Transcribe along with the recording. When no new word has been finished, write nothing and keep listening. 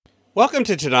Welcome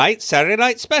to tonight's Saturday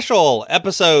Night Special,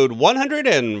 episode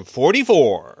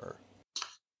 144.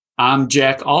 I'm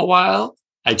Jack Altwile.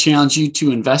 I challenge you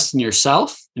to invest in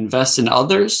yourself, invest in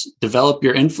others, develop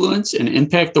your influence, and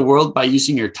impact the world by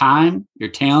using your time, your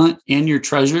talent, and your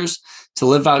treasures to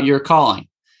live out your calling.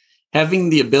 Having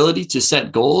the ability to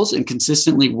set goals and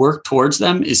consistently work towards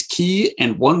them is key,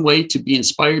 and one way to be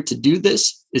inspired to do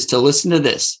this is to listen to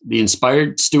this, the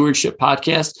Inspired Stewardship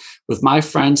Podcast with my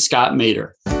friend Scott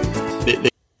Mader.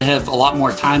 They have a lot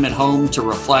more time at home to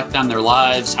reflect on their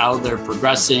lives, how they're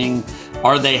progressing,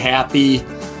 are they happy?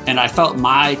 And I felt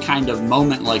my kind of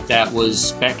moment like that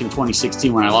was back in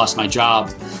 2016 when I lost my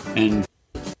job. And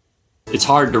it's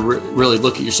hard to really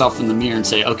look at yourself in the mirror and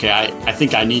say, okay, I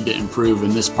think I need to improve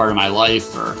in this part of my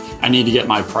life, or I need to get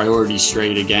my priorities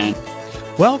straight again.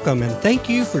 Welcome and thank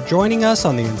you for joining us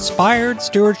on the Inspired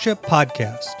Stewardship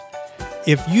Podcast.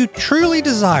 If you truly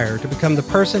desire to become the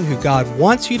person who God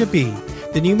wants you to be,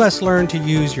 then you must learn to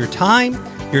use your time,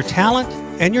 your talent,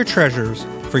 and your treasures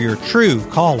for your true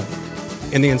calling.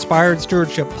 In the Inspired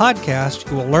Stewardship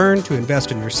Podcast, you will learn to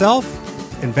invest in yourself,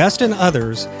 invest in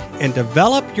others, and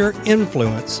develop your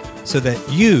influence so that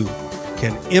you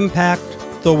can impact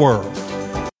the world.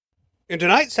 In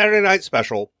tonight's Saturday Night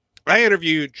Special, I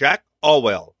interviewed Jack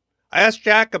Altwile. I asked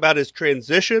Jack about his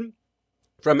transition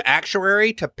from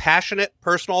actuary to passionate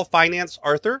personal finance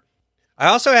author. I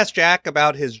also asked Jack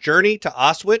about his journey to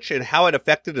Auschwitz and how it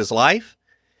affected his life.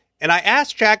 And I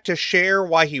asked Jack to share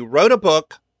why he wrote a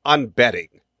book on betting.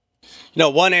 You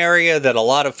know, one area that a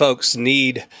lot of folks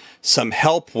need some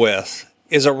help with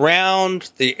is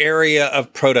around the area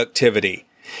of productivity.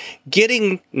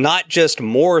 Getting not just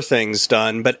more things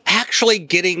done, but actually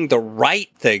getting the right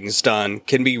things done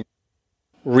can be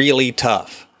really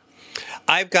tough.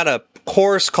 I've got a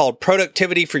course called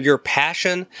Productivity for Your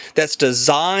Passion that's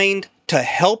designed to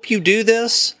help you do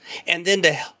this and then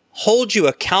to hold you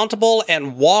accountable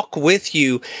and walk with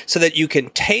you so that you can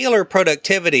tailor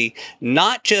productivity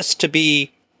not just to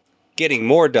be getting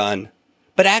more done,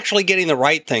 but actually getting the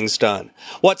right things done.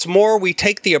 What's more, we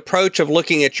take the approach of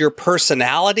looking at your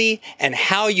personality and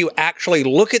how you actually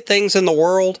look at things in the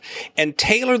world and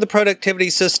tailor the productivity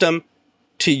system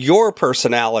to your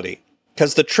personality.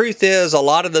 Because the truth is, a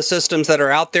lot of the systems that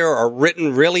are out there are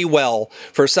written really well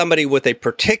for somebody with a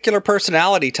particular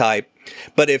personality type.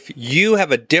 But if you have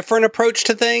a different approach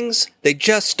to things, they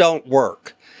just don't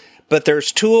work. But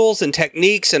there's tools and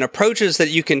techniques and approaches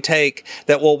that you can take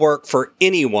that will work for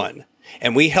anyone.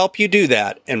 And we help you do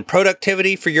that in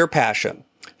Productivity for Your Passion.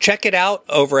 Check it out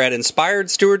over at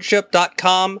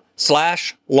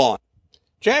inspiredstewardship.com/launch.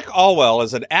 Jack Altwile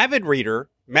is an avid reader,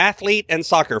 mathlete, and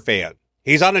soccer fan.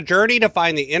 He's on a journey to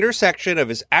find the intersection of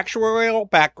his actuarial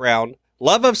background,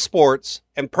 love of sports,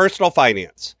 and personal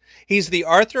finance. He's the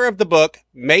author of the book,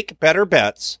 Make Better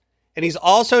Bets, and he's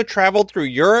also traveled through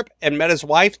Europe and met his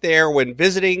wife there when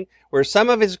visiting where some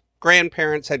of his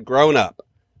grandparents had grown up.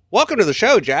 Welcome to the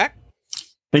show, Jack.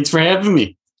 Thanks for having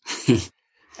me.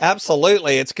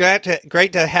 Absolutely. It's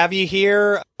great to have you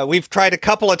here. We've tried a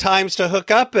couple of times to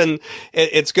hook up, and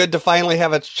it's good to finally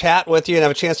have a chat with you and have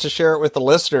a chance to share it with the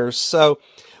listeners. So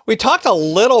we talked a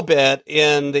little bit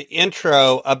in the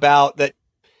intro about that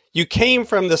you came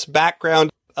from this background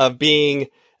of being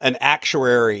an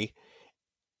actuary,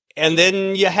 and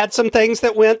then you had some things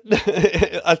that went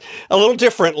a little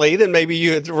differently than maybe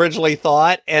you had originally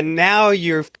thought, and now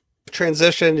you've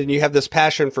transitioned and you have this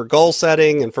passion for goal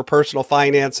setting and for personal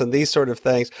finance and these sort of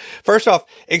things. First off,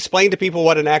 explain to people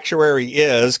what an actuary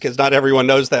is, because not everyone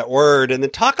knows that word, and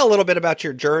then talk a little bit about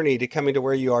your journey to coming to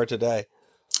where you are today.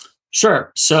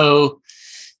 Sure. So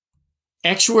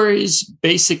actuaries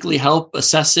basically help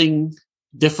assessing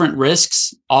different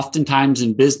risks. Oftentimes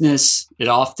in business, it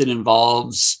often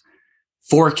involves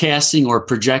forecasting or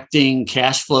projecting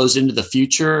cash flows into the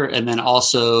future, and then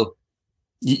also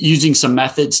using some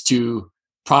methods to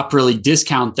properly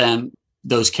discount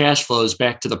those cash flows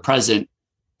back to the present.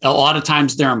 A lot of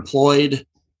times they're employed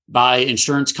by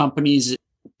insurance companies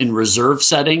in reserve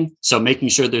setting. So making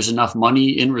sure there's enough money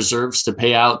in reserves to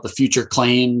pay out the future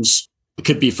claims. It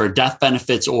could be for death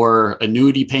benefits or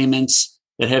annuity payments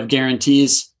that have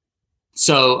guarantees.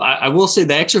 So I will say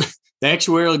the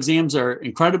actuarial exams are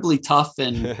incredibly tough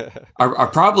and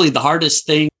are probably the hardest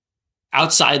thing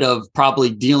outside of probably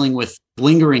dealing with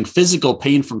lingering physical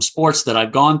pain from sports that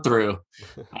I've gone through.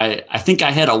 I think I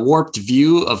had a warped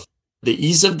view of the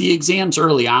ease of the exams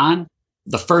early on.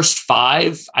 The first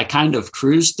 5 I kind of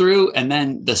cruised through. And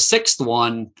then the 6th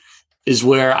one is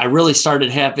where I really started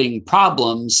having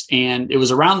problems. And it was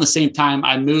around the same time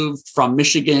I moved from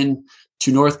Michigan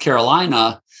to North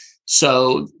Carolina.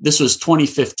 So this was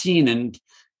 2015. And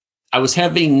I was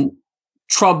having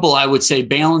trouble, I would say,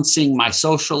 balancing my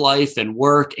social life and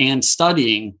work and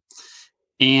studying.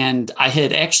 And I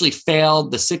had actually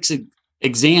failed the sixth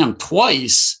exam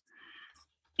twice.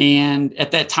 And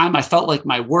at that time, I felt like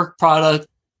my work product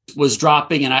was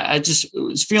dropping, and I just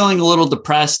was feeling a little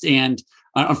depressed. And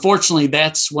unfortunately,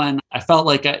 that's when I felt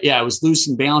like I was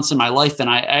losing balance in my life, and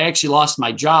I actually lost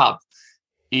my job.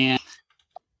 And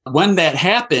when that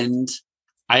happened,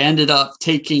 I ended up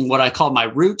taking what I call my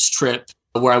roots trip,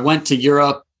 where I went to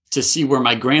Europe to see where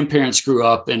my grandparents grew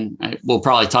up. And we'll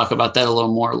probably talk about that a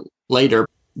little more later.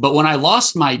 But when I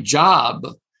lost my job,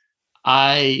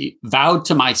 I vowed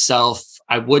to myself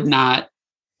I would not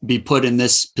be put in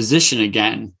this position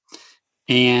again.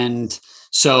 And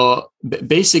so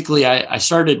basically, I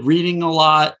started reading a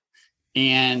lot.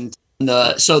 And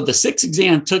the sixth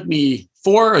exam took me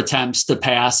 4 attempts to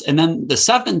pass. And then the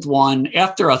 7th one,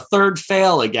 after a 3rd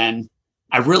fail again,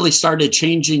 I really started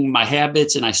changing my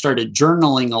habits, and I started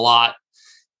journaling a lot.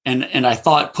 And I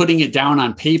thought putting it down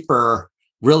on paper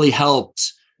really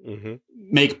helped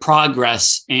make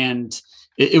progress. And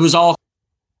it was all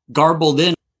garbled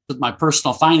in with my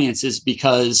personal finances,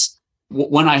 because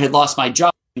when I had lost my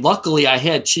job, luckily I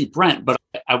had cheap rent, but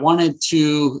I wanted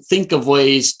to think of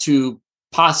ways to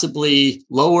possibly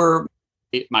lower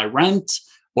my rent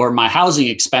or my housing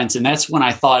expense. And that's when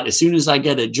I thought, as soon as I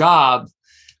get a job,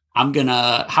 I'm going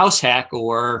to house hack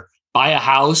or buy a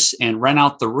house and rent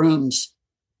out the rooms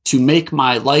to make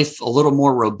my life a little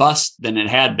more robust than it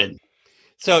had been.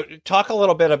 So talk a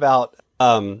little bit about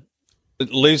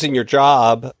losing your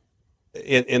job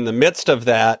in the midst of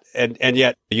that, and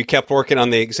yet you kept working on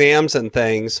the exams and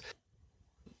things.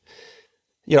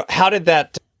 How did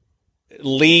that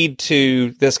lead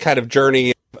to this kind of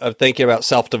journey of thinking about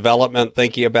self-development,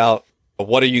 thinking about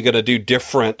what are you going to do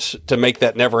different to make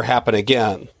that never happen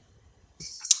again?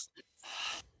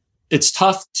 It's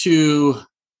tough to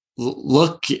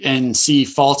look and see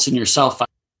faults in yourself.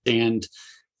 And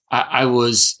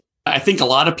I think a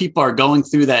lot of people are going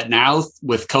through that now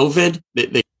with COVID.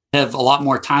 They have a lot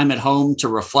more time at home to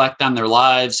reflect on their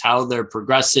lives, how they're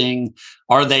progressing.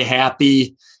 Are they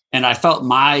happy? And I felt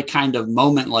my kind of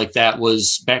moment like that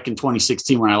was back in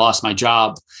 2016 when I lost my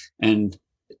job. And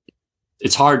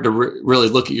it's hard to really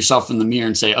look at yourself in the mirror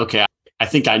and say, okay, I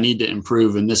think I need to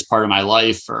improve in this part of my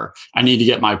life, or I need to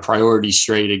get my priorities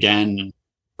straight again,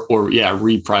 or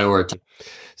reprioritize.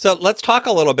 So let's talk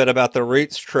a little bit about the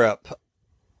Roots trip.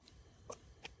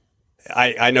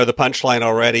 I know the punchline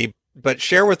already, but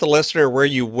share with the listener where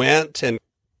you went and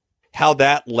how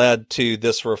that led to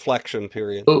this reflection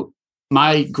period. So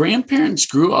my grandparents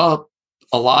grew up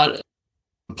a lot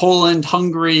in Poland,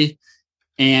 Hungary,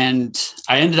 and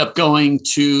I ended up going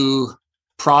to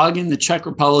Prague in the Czech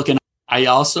Republic. And I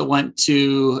also went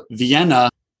to Vienna,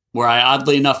 where I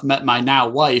oddly enough met my now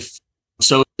wife.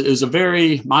 So it was a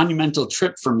very monumental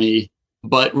trip for me.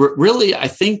 But really, I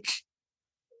think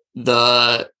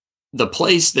the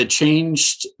place that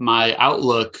changed my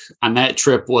outlook on that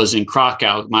trip was in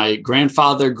Krakow. My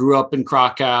grandfather grew up in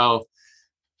Krakow.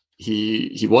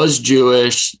 He was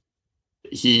Jewish.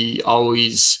 He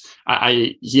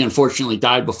unfortunately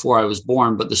died before I was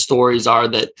born, but the stories are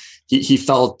that he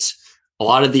felt a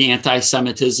lot of the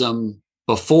anti-Semitism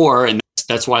before, and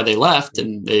that's why they left,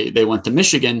 and they went to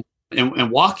Michigan.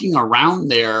 And walking around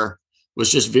there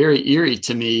was just very eerie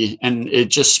to me, and it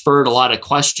just spurred a lot of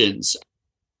questions.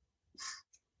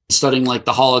 Studying like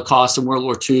the Holocaust and World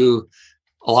War II,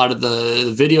 a lot of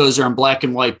the videos are in black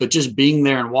and white, but just being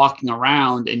there and walking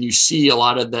around, and you see a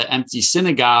lot of the empty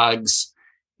synagogues.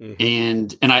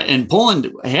 And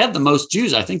Poland had the most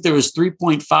Jews. I think there was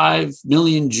 3.5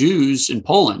 million Jews in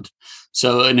Poland.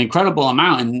 So an incredible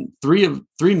amount, and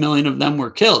 3 million of them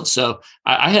were killed. So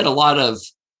I had a lot of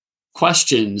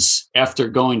questions after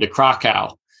going to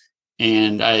Krakow.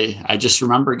 And I just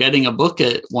remember getting a book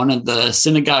at one of the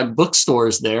synagogue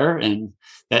bookstores there. And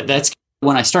that's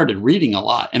when I started reading a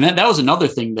lot. And that was another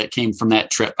thing that came from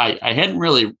that trip. I hadn't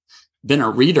really been a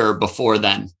reader before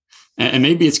then. And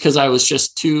maybe it's because I was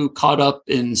just too caught up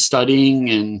in studying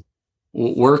and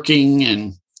working,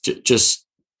 and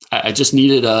I just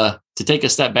needed to take a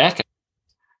step back.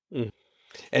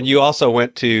 And you also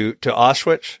went to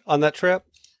Auschwitz on that trip?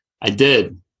 I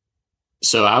did.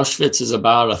 So Auschwitz is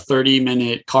about a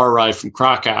 30-minute car ride from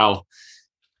Krakow,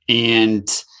 and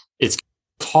it's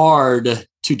hard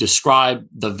to describe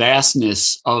the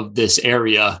vastness of this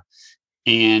area.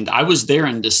 And I was there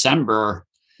in December,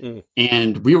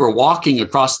 and we were walking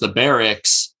across the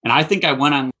barracks, and I think I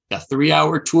went on a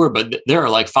 3-hour tour, but there are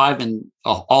like 5 and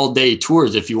all-day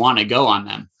tours if you want to go on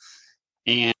them.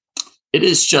 And it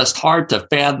is just hard to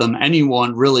fathom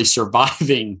anyone really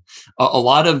surviving. A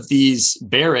lot of these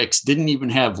barracks didn't even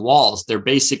have walls. They're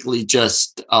basically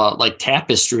just like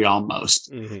tapestry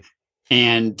almost. Mm-hmm.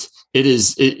 And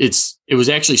it was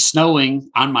actually snowing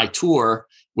on my tour,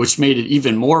 which made it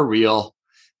even more real,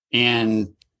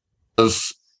 and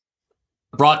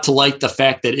brought to light the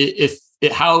fact that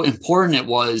how important it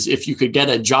was if you could get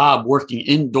a job working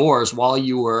indoors while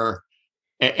you were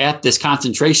at this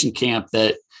concentration camp,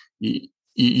 that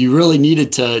you really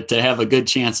needed to have a good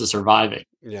chance of surviving.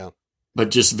 Yeah. But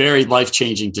just very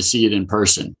life-changing to see it in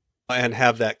person. And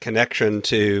have that connection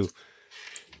to,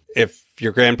 if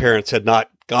your grandparents had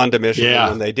not gone to Michigan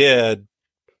when they did,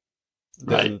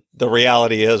 then the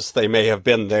reality is they may have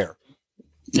been there.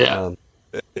 Yeah.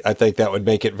 I think that would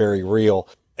make it very real.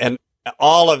 And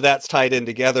all of that's tied in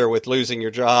together with losing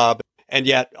your job, and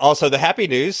yet also the happy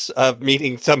news of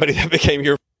meeting somebody that became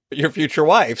your future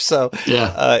wife. So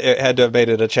it had to have made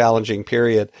it a challenging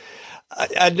period.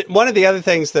 And one of the other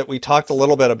things that we talked a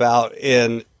little bit about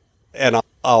and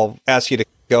I'll ask you to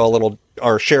go a little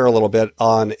or share a little bit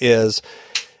on is,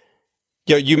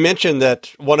 you mentioned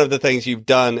that one of the things you've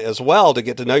done as well to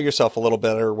get to know yourself a little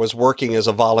better was working as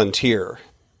a volunteer.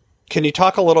 Can you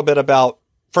talk a little bit about,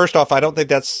 first off, I don't think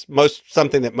that's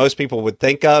something that most people would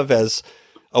think of as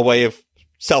a way of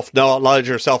self-knowledge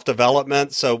or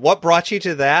self-development. So what brought you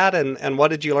to that, and what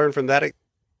did you learn from that?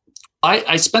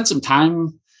 I spent some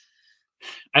time,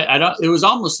 it was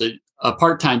almost a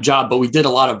part-time job, but we did a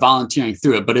lot of volunteering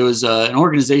through it. But it was an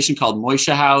organization called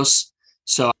Moisha House.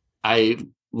 So I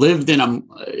lived in a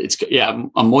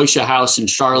Moisha House in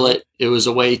Charlotte. It was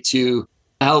a way to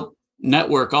help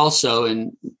network also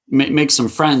and make some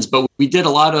friends. But we did a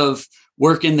lot of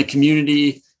work in the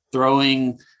community,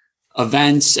 throwing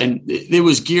events, and it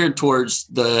was geared towards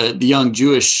the young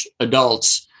Jewish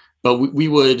adults. But we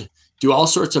would do all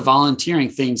sorts of volunteering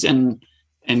things, and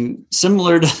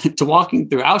similar to walking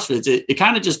through Auschwitz, it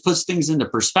kind of just puts things into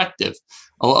perspective.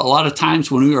 A lot of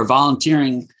times when we were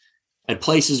volunteering at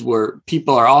places where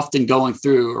people are often going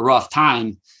through a rough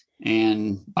time,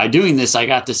 and by doing this, I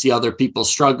got to see other people's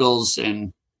struggles.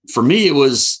 And for me, it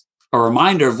was a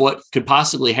reminder of what could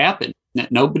possibly happen.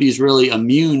 That nobody's really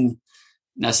immune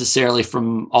necessarily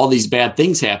from all these bad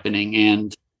things happening.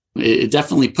 And it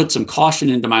definitely put some caution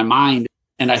into my mind.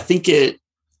 And I think it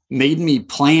made me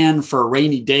plan for a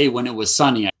rainy day when it was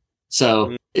sunny.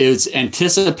 So it was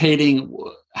anticipating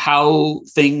how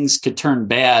things could turn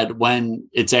bad when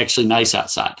it's actually nice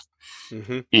outside.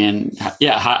 Mm-hmm. And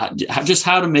just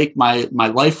how to make my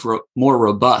life more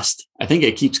robust. I think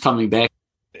it keeps coming back.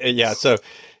 Yeah. So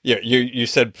you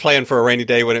said plan for a rainy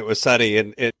day when it was sunny,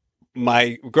 and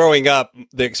my growing up,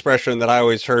 the expression that I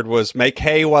always heard was make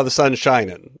hay while the sun's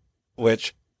shining,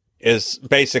 which is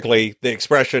basically the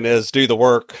expression is do the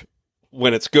work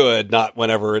when it's good, not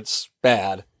whenever it's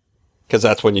bad. Cause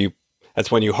that's when you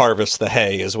harvest the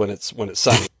hay, is when it's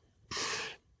sunny.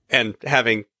 And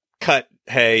having cut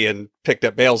hay and picked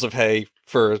up bales of hay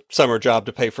for a summer job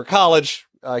to pay for college,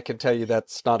 I can tell you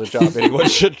that's not a job anyone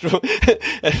should,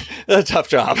 a tough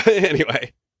job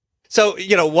anyway. So,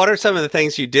 what are some of the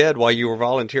things you did while you were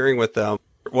volunteering with them?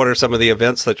 What are some of the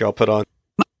events that y'all put on?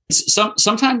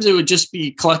 Sometimes it would just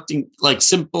be collecting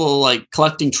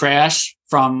collecting trash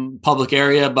from public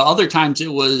area, but other times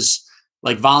it was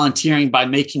like volunteering by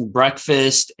making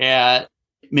breakfast at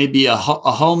maybe a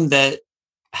home that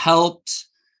helped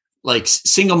like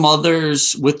single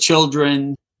mothers with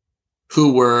children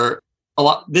who were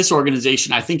this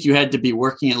organization. I think you had to be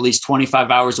working at least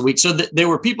 25 hours a week. So there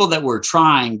were people that were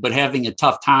trying, but having a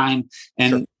tough time.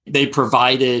 And sure. They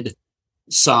provided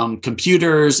some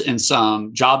computers and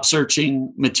some job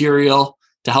searching material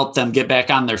to help them get back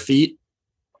on their feet.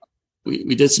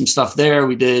 We did some stuff there.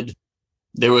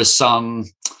 There was some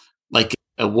like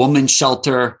a woman's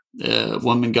shelter, a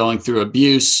woman going through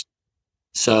abuse.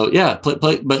 So yeah, but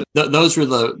those were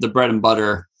the bread and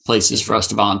butter places for us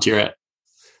to volunteer at.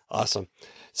 Awesome.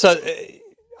 So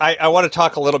I want to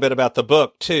talk a little bit about the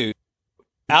book too.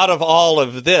 Out of all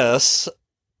of this,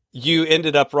 you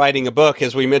ended up writing a book,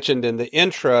 as we mentioned in the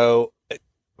intro,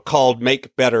 called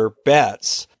Make Better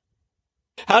Bets.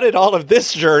 How did all of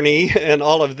this journey and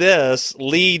all of this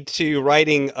lead to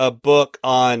writing a book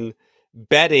on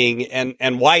betting,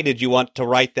 and why did you want to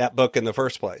write that book in the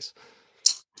first place?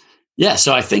 Yeah,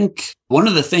 so I think one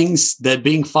of the things that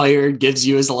being fired gives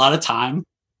you is a lot of time.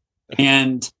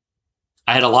 And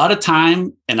I had a lot of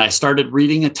time, and I started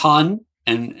reading a ton.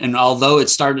 And although it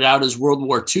started out as World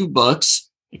War II books,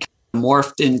 it kind of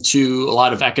morphed into a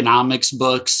lot of economics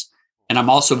books. And I'm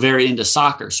also very into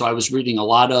soccer. So I was reading a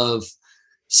lot of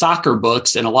soccer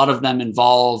books, and a lot of them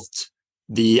involved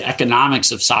the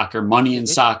economics of soccer, money in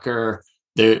soccer.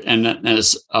 And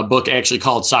there's a book actually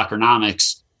called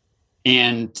Soccernomics.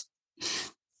 And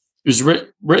it was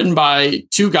written by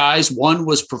two guys. One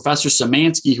was Professor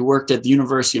Szymanski, who worked at the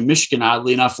University of Michigan,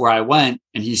 oddly enough, where I went,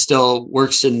 and he still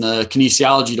works in the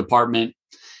kinesiology department.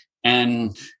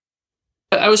 And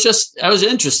I was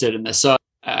interested in this. So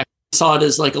I saw it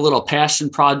as like a little passion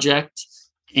project.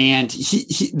 And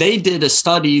they did a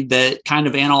study that kind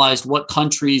of analyzed what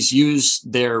countries use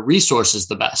their resources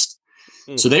the best.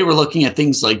 So they were looking at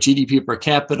things like GDP per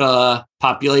capita,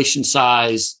 population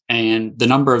size, and the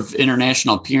number of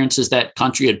international appearances that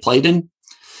country had played in.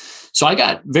 So I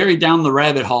got very down the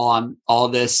rabbit hole on all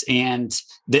this, and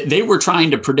they were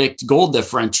trying to predict goal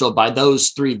differential by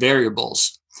those three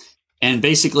variables. And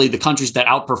basically the countries that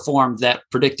outperformed that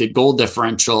predicted goal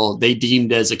differential, they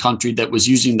deemed as a country that was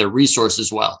using their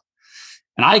resources well.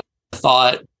 And I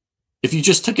thought, if you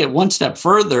just took it one step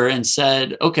further and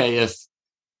said, okay,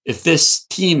 if this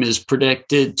team is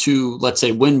predicted to, let's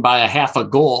say, win by a half a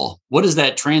goal, what does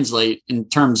that translate in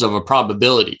terms of a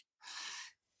probability?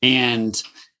 And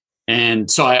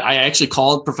so I actually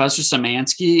called Professor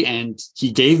Szymanski, and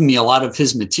he gave me a lot of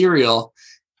his material.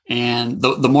 And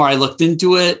the more I looked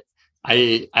into it,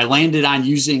 I landed on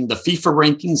using the FIFA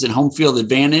rankings and home field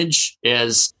advantage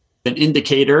as an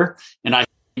indicator. And I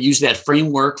used that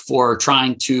framework for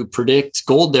trying to predict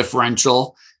goal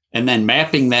differential, and then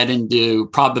mapping that into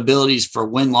probabilities for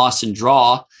win, loss, and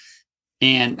draw.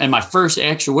 And my first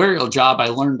actuarial job, I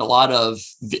learned a lot of,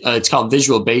 it's called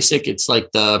Visual Basic. It's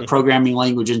like the programming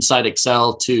language inside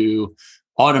Excel to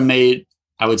automate,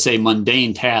 I would say,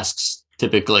 mundane tasks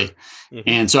typically.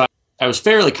 And so I was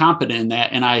fairly competent in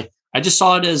that. And I just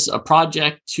saw it as a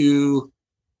project to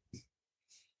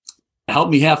help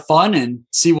me have fun and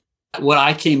see what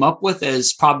I came up with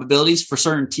as probabilities for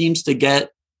certain teams to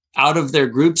get out of their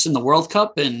groups in the World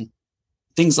Cup and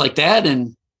things like that.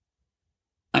 And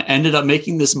I ended up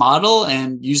making this model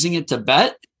and using it to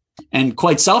bet. And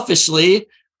quite selfishly,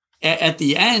 at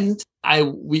the end,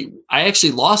 I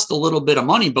actually lost a little bit of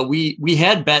money, but we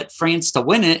had bet France to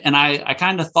win it. And I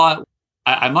kind of thought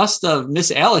I must have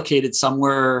misallocated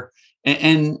somewhere.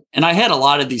 And I had a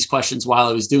lot of these questions while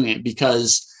I was doing it,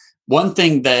 because one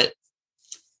thing that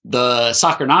the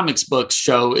Soccernomics books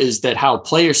show is that how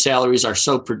player salaries are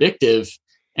so predictive.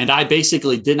 And I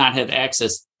basically did not have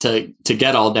access to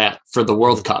get all that for the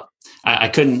World Cup. I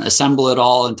couldn't assemble it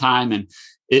all in time. And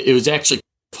it was actually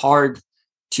hard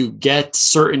to get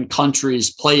certain countries'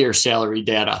 player salary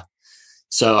data.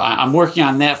 So I'm working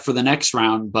on that for the next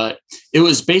round, but it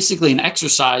was basically an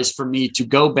exercise for me to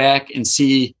go back and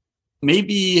see,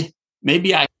 maybe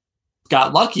I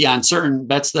got lucky on certain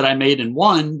bets that I made and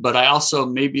won, but I also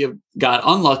maybe got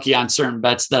unlucky on certain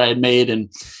bets that I had made. And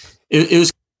it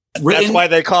was written. That's why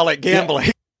they call it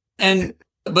gambling.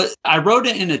 But I wrote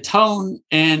it in a tone,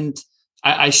 and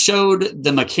I showed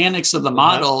the mechanics of the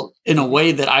model in a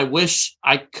way that I wish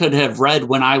I could have read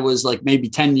when I was like maybe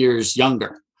 10 years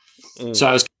younger. So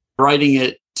I was writing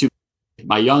it to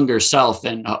my younger self,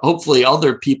 and hopefully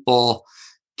other people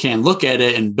can look at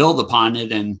it and build upon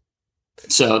it. And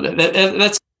so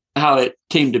that's how it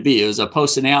came to be. It was a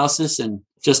post-analysis and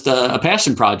just a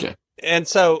passion project. And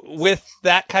so with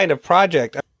that kind of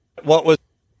project,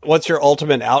 what's your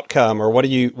ultimate outcome, or what are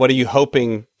you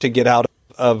hoping to get out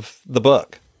of the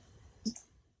book?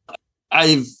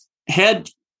 I've had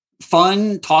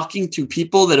fun talking to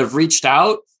people that have reached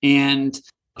out and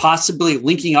possibly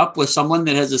linking up with someone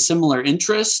that has a similar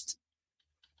interest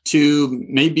to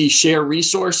maybe share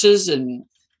resources and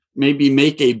maybe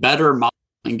make a better model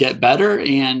and get better.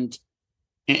 And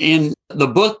the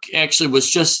book actually was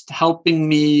just helping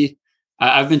me.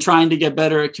 I've been trying to get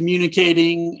better at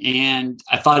communicating, and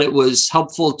I thought it was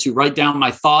helpful to write down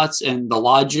my thoughts and the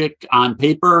logic on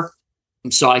paper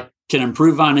so I can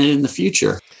improve on it in the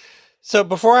future. So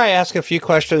before I ask a few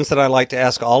questions that I like to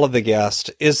ask all of the guests,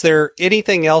 is there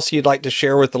anything else you'd like to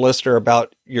share with the listener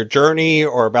about your journey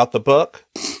or about the book?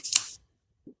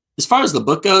 As far as the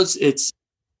book goes,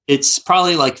 it's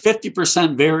probably like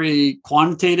 50% very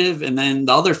quantitative. And then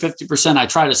the other 50%, I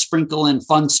try to sprinkle in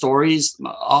fun stories,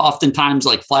 oftentimes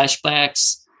like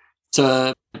flashbacks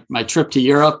to my trip to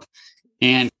Europe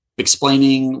and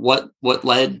explaining what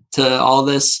led to all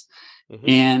this.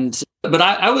 But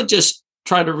I would just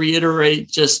try to reiterate,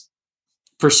 just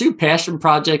pursue passion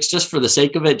projects just for the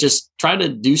sake of it. Just try to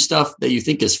do stuff that you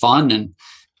think is fun. And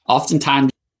oftentimes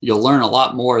you'll learn a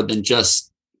lot more than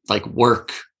just like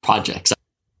work projects.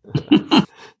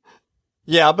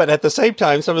 Yeah, but at the same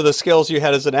time, some of the skills you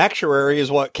had as an actuary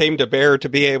is what came to bear to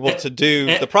be able to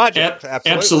do the project.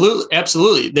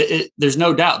 Absolutely. There's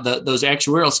no doubt that those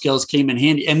actuarial skills came in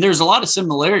handy. And there's a lot of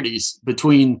similarities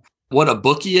between what a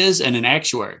bookie is and an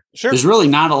actuary. Sure. There's really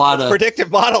not a lot of predictive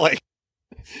modeling.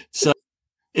 So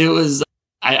it was,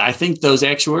 I think those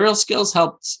actuarial skills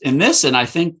helped in this. And I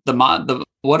think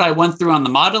what I went through on the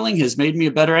modeling has made me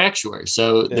a better actuary.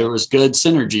 So there was good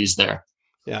synergies there.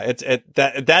 Yeah,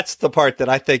 that's the part that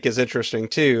I think is interesting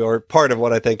too, or part of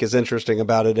what I think is interesting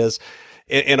about it is,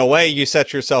 in a way, you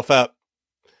set yourself up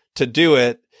to do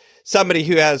it. Somebody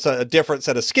who has a different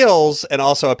set of skills and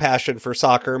also a passion for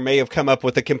soccer may have come up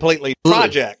with a completely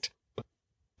project.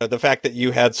 The fact that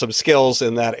you had some skills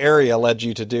in that area led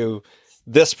you to do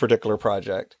this particular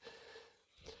project.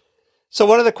 So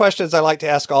one of the questions I like to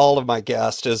ask all of my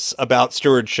guests is about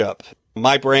stewardship.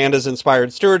 My brand is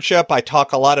Inspired Stewardship. I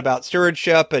talk a lot about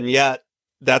stewardship, and yet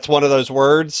that's one of those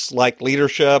words like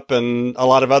leadership and a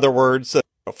lot of other words,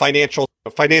 financial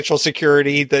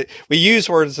security, that we use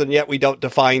words and yet we don't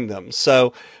define them.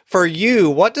 So for you,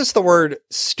 what does the word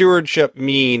stewardship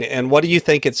mean, and what do you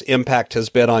think its impact has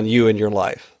been on you in your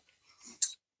life?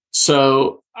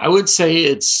 So I would say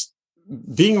it's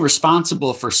being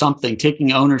responsible for something,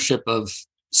 taking ownership of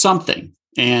something.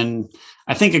 And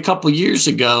I think a couple years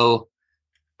ago,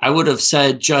 I would have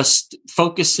said just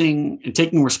focusing and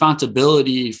taking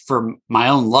responsibility for my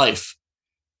own life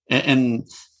and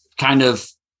kind of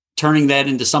turning that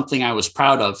into something I was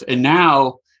proud of. And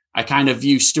now I kind of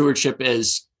view stewardship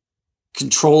as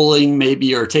controlling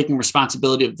maybe or taking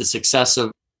responsibility of the success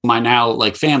of my now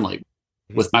family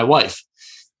with my wife.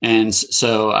 And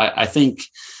so I think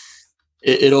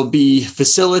it'll be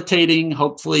facilitating,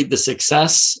 hopefully, the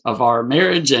success of our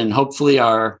marriage and hopefully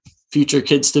our future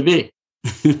kids to be.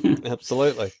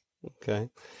 Absolutely. Okay.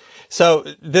 So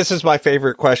this is my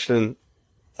favorite question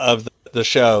of the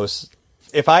shows.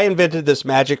 If I invented this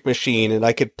magic machine and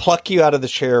I could pluck you out of the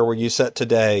chair where you sit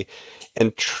today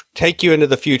and take you into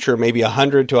the future, maybe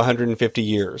 100 to 150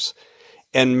 years,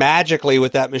 and magically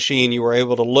with that machine, you were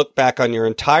able to look back on your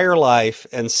entire life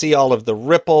and see all of the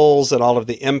ripples and all of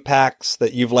the impacts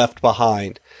that you've left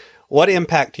behind, what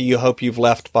impact do you hope you've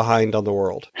left behind on the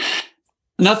world?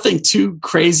 Nothing too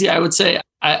crazy, I would say.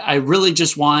 I really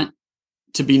just want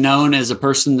to be known as a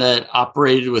person that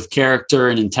operated with character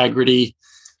and integrity.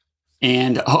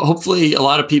 And hopefully a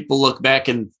lot of people look back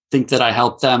and think that I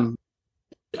helped them.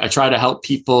 I try to help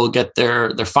people get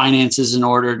their finances in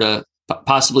order to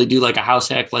possibly do a house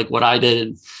hack like what I did.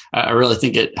 And I really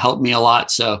think it helped me a lot.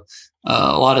 So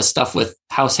a lot of stuff with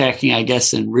house hacking, I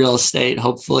guess, and real estate,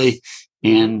 hopefully,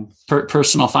 and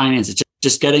personal finance. It's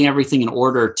just getting everything in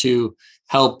order to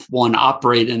help one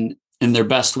operate in their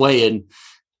best way and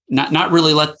not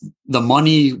really let the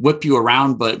money whip you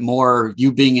around, but more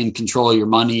you being in control of your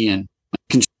money and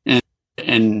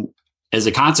as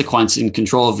a consequence in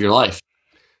control of your life.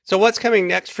 So what's coming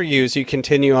next for you as you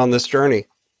continue on this journey?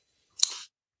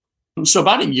 So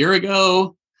about a year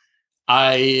ago,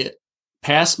 I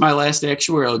passed my last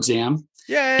actuarial exam.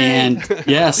 Yay! And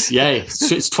yes, yay.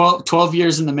 So it's 12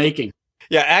 years in the making.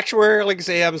 Yeah, actuarial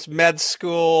exams, med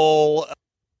school,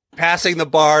 passing the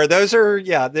bar. Those are,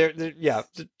 they're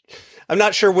I'm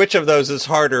not sure which of those is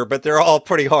harder, but they're all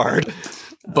pretty hard.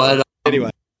 But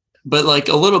anyway. But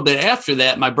a little bit after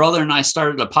that, my brother and I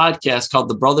started a podcast called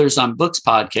the Brothers on Books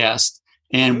podcast.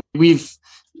 And we've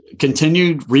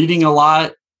continued reading a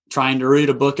lot, trying to read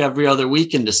a book every other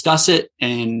week and discuss it.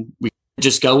 And we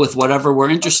just go with whatever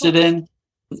we're interested in.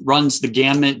 It runs the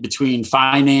gamut between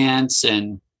finance,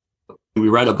 and we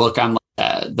read a book on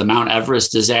the Mount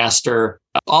Everest disaster,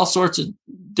 all sorts of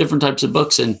different types of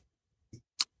books, and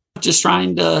just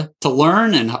trying to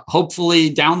learn. And hopefully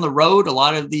down the road, a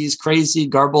lot of these crazy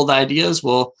garbled ideas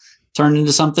will turn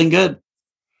into something good.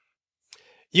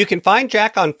 You can find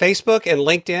Jack on Facebook and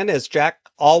LinkedIn as Jack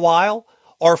Allweil,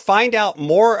 or find out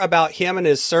more about him and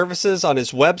his services on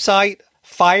his website,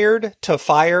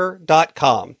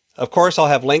 firedtofire.com. Of course, I'll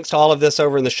have links to all of this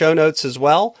over in the show notes as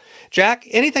well. Jack,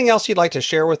 anything else you'd like to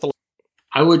share with the listeners?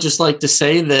 I would just like to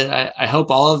say that I hope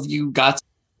all of you got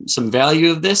some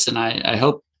value of this, and I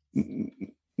hope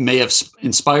may have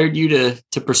inspired you to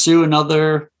pursue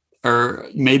another or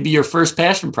maybe your first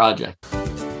passion project.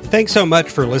 Thanks so much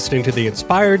for listening to the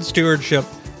Inspired Stewardship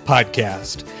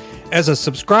Podcast. As a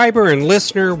subscriber and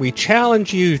listener, we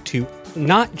challenge you to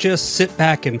not just sit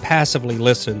back and passively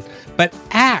listen, but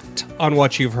act on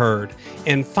what you've heard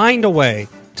and find a way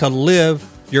to live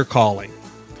your calling.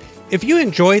 If you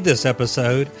enjoyed this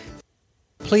episode,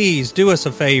 please do us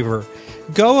a favor.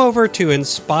 Go over to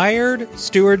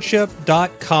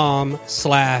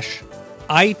inspiredstewardship.com/iTunes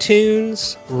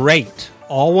iTunes Rate,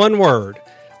 all one word,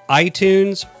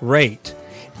 iTunes Rate.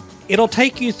 It'll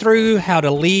take you through how to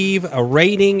leave a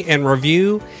rating and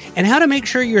review and how to make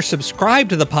sure you're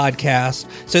subscribed to the podcast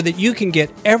so that you can get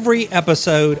every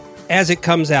episode as it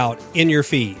comes out in your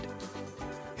feed.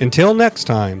 Until next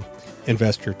time,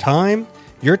 invest your time,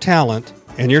 your talent,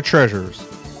 and your treasures.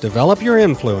 Develop your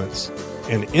influence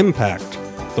and impact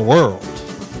the world.